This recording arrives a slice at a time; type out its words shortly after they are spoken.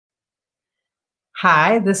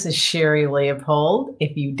Hi, this is Sherry Leopold.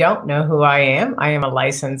 If you don't know who I am a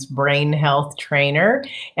licensed brain health trainer,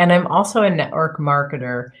 and I'm also a network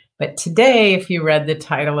marketer. But today, if you read the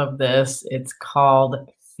title of this, it's called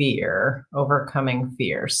Fear, Overcoming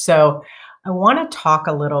Fear. So I want to talk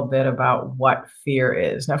a little bit about what fear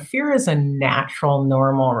is. Now, fear is a natural,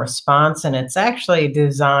 normal response, and it's actually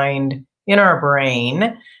designed in our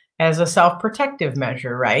brain as a self-protective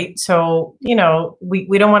measure, right? So, we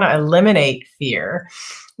don't want to eliminate fear.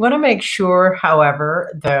 We want to make sure,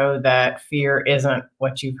 however, though, that fear isn't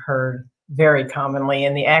what you've heard very commonly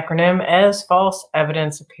in the acronym as false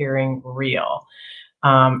evidence appearing real.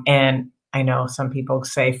 And I know some people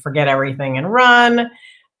say, forget everything and run.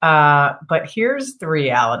 But here's the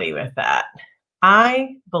reality with that.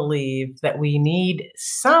 I believe that we need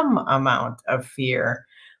some amount of fear,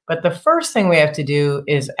 but the first thing we have to do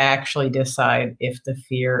is actually decide if the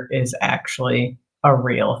fear is actually a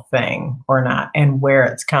real thing or not and where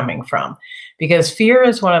it's coming from. Because fear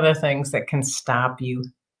is one of the things that can stop you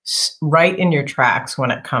right in your tracks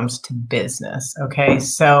when it comes to business. Okay.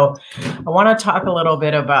 So I want to talk a little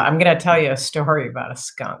bit about, I'm going to tell you a story about a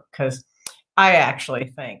skunk because I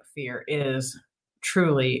actually think fear is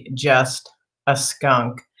truly just a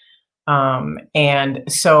skunk. And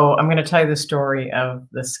so I'm going to tell you the story of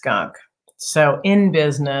the skunk. So in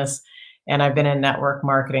business, and I've been in network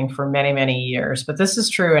marketing for many, many years, but this is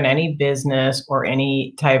true in any business or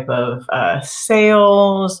any type of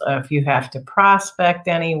sales, if you have to prospect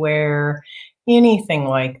anywhere, anything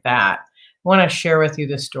like that. I want to share with you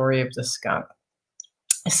the story of the skunk.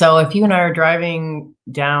 So if you and I are driving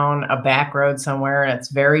down a back road somewhere and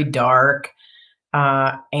it's very dark,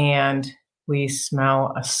 and we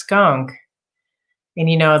smell a skunk, and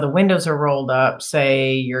the windows are rolled up,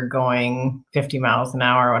 say you're going 50 miles an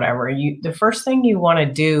hour or whatever, the first thing you want to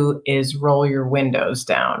do is roll your windows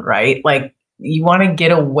down, right? Like you want to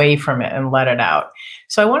get away from it and let it out.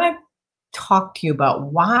 So I want to talk to you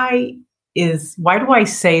about why do I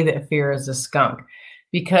say that fear is a skunk?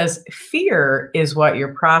 Because fear is what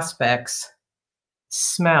your prospects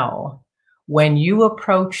smell when you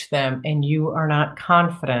approach them and you are not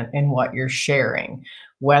confident in what you're sharing,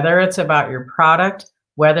 whether it's about your product,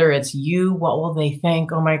 whether it's you, what will they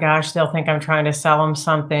think? Oh my gosh, they'll think I'm trying to sell them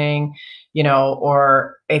something,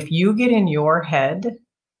 or if you get in your head,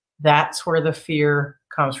 that's where the fear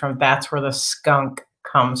comes from. That's where the skunk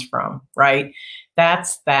comes from, right?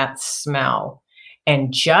 That's that smell.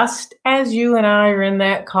 And just as you and I are in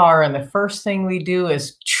that car and the first thing we do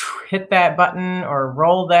is hit that button or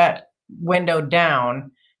roll that window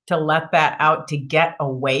down to let that out, to get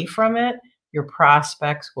away from it, your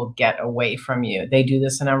prospects will get away from you. They do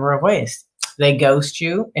this a number of ways. They ghost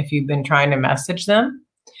you if you've been trying to message them.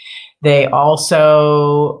 They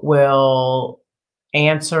also will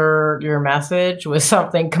answer your message with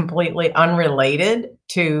something completely unrelated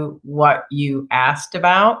to what you asked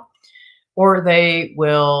about. Or they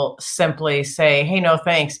will simply say, hey, no,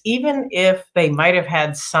 thanks. Even if they might have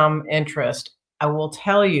had some interest, I will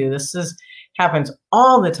tell you, happens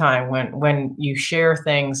all the time when you share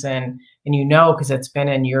things and because it's been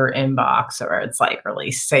in your inbox or it's like really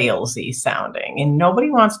salesy sounding and nobody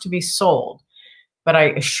wants to be sold. But I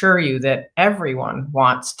assure you that everyone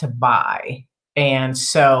wants to buy. And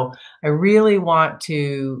so I really want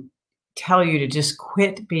to tell you to just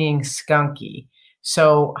quit being skunky.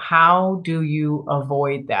 So how do you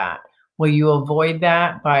avoid that? Well, you avoid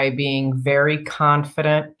that by being very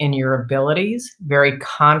confident in your abilities, very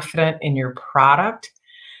confident in your product,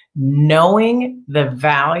 knowing the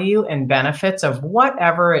value and benefits of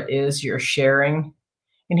whatever it is you're sharing.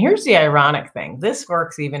 And here's the ironic thing. This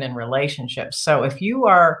works even in relationships. So if you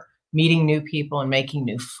are meeting new people and making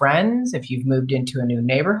new friends, if you've moved into a new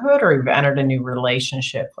neighborhood or you've entered a new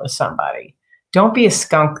relationship with somebody, don't be a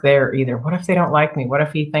skunk there either. What if they don't like me? What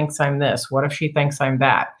if he thinks I'm this? What if she thinks I'm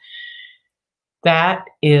that? That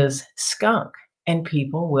is skunk, and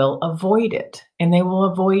people will avoid it and they will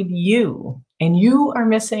avoid you. And you are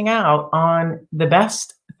missing out on the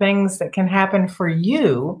best things that can happen for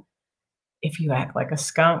you if you act like a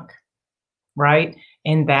skunk, right?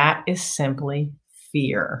 And that is simply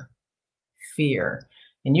fear. Fear.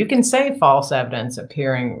 And you can say false evidence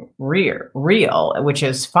appearing real, which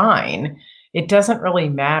is fine. It doesn't really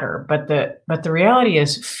matter. But the reality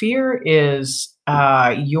is fear is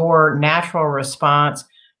your natural response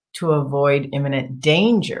to avoid imminent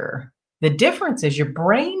danger. The difference is your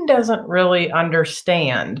brain doesn't really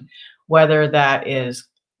understand whether that is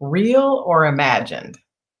real or imagined.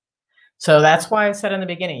 So that's why I said in the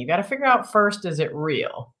beginning, you got to figure out first, is it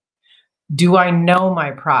real? Do I know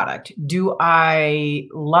my product? Do I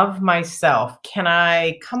love myself? Can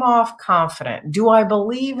I come off confident? Do I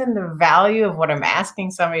believe in the value of what I'm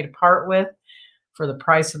asking somebody to part with for the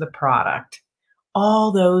price of the product?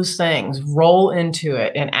 All those things roll into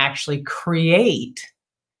it and actually create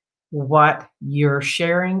what you're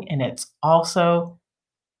sharing. And it's also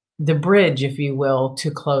the bridge, if you will,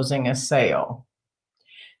 to closing a sale.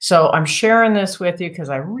 So I'm sharing this with you because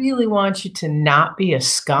I really want you to not be a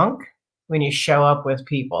skunk when you show up with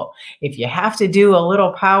people. If you have to do a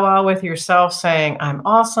little powwow with yourself saying, I'm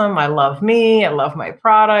awesome, I love me, I love my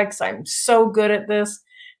products, I'm so good at this,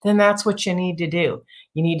 then that's what you need to do.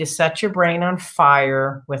 You need to set your brain on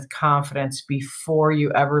fire with confidence before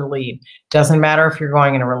you ever lead. Doesn't matter if you're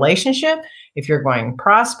going in a relationship, if you're going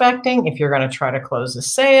prospecting, if you're going to try to close a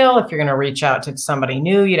sale, if you're going to reach out to somebody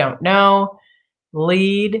new you don't know.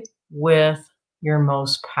 Lead with your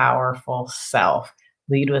most powerful self.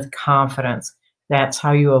 Lead with confidence. That's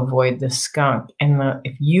how you avoid the skunk. And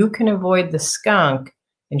if you can avoid the skunk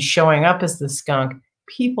and showing up as the skunk,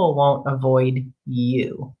 people won't avoid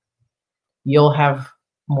you. You'll have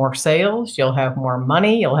more sales, you'll have more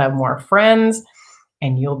money, you'll have more friends,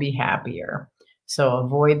 and you'll be happier. So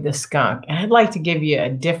avoid the skunk. And I'd like to give you a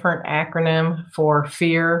different acronym for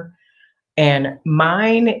fear. And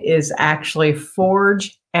mine is actually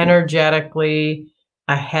forge energetically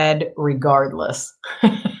ahead regardless.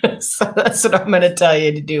 So that's what I'm going to tell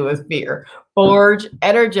you to do with fear. Forge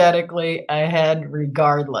energetically ahead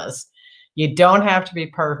regardless. You don't have to be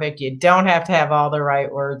perfect. You don't have to have all the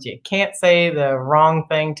right words. You can't say the wrong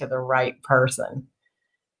thing to the right person.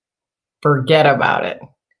 Forget about it.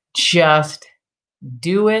 Just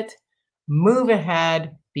do it. Move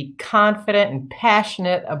ahead. Be confident and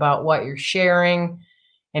passionate about what you're sharing,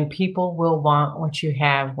 and people will want what you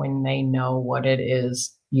have when they know what it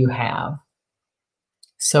is you have.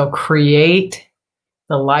 So create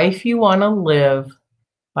the life you want to live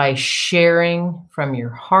by sharing from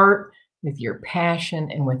your heart, with your passion,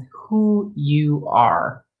 and with who you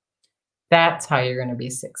are. That's how you're going to be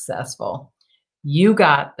successful. You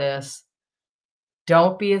got this.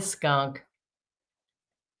 Don't be a skunk.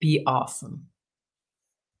 Be awesome.